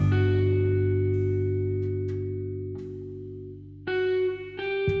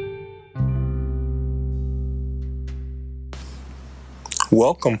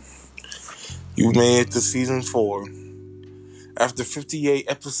Welcome. You made it to season 4. After 58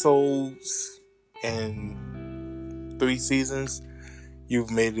 episodes and 3 seasons, you've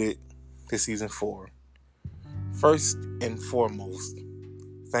made it to season 4. First and foremost,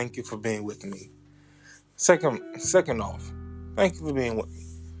 thank you for being with me. Second off, thank you for being with me.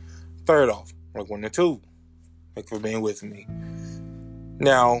 Third off, like 1 and 2, thank you for being with me.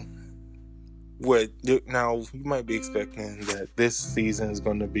 Now, you might be expecting that this season is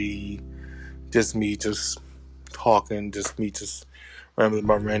going to be just me talking, just me rambling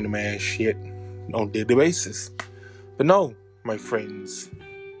about random ass shit on a daily basis. But no, my friends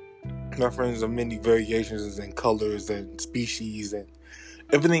of many variations and colors and species and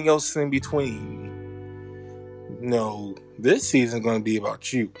everything else in between. No, this season is going to be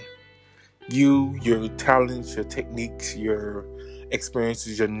about you. You, your talents, your techniques, your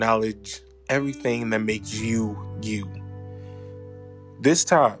experiences, your knowledge, everything that makes you, you. This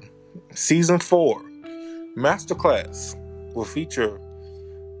time, season 4, Masterclass will feature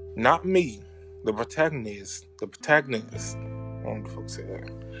not me, the protagonist, I don't know what folks say that,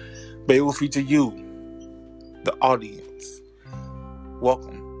 but it will feature you, the audience.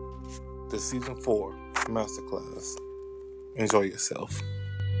 Welcome to season 4, Masterclass. Enjoy yourself.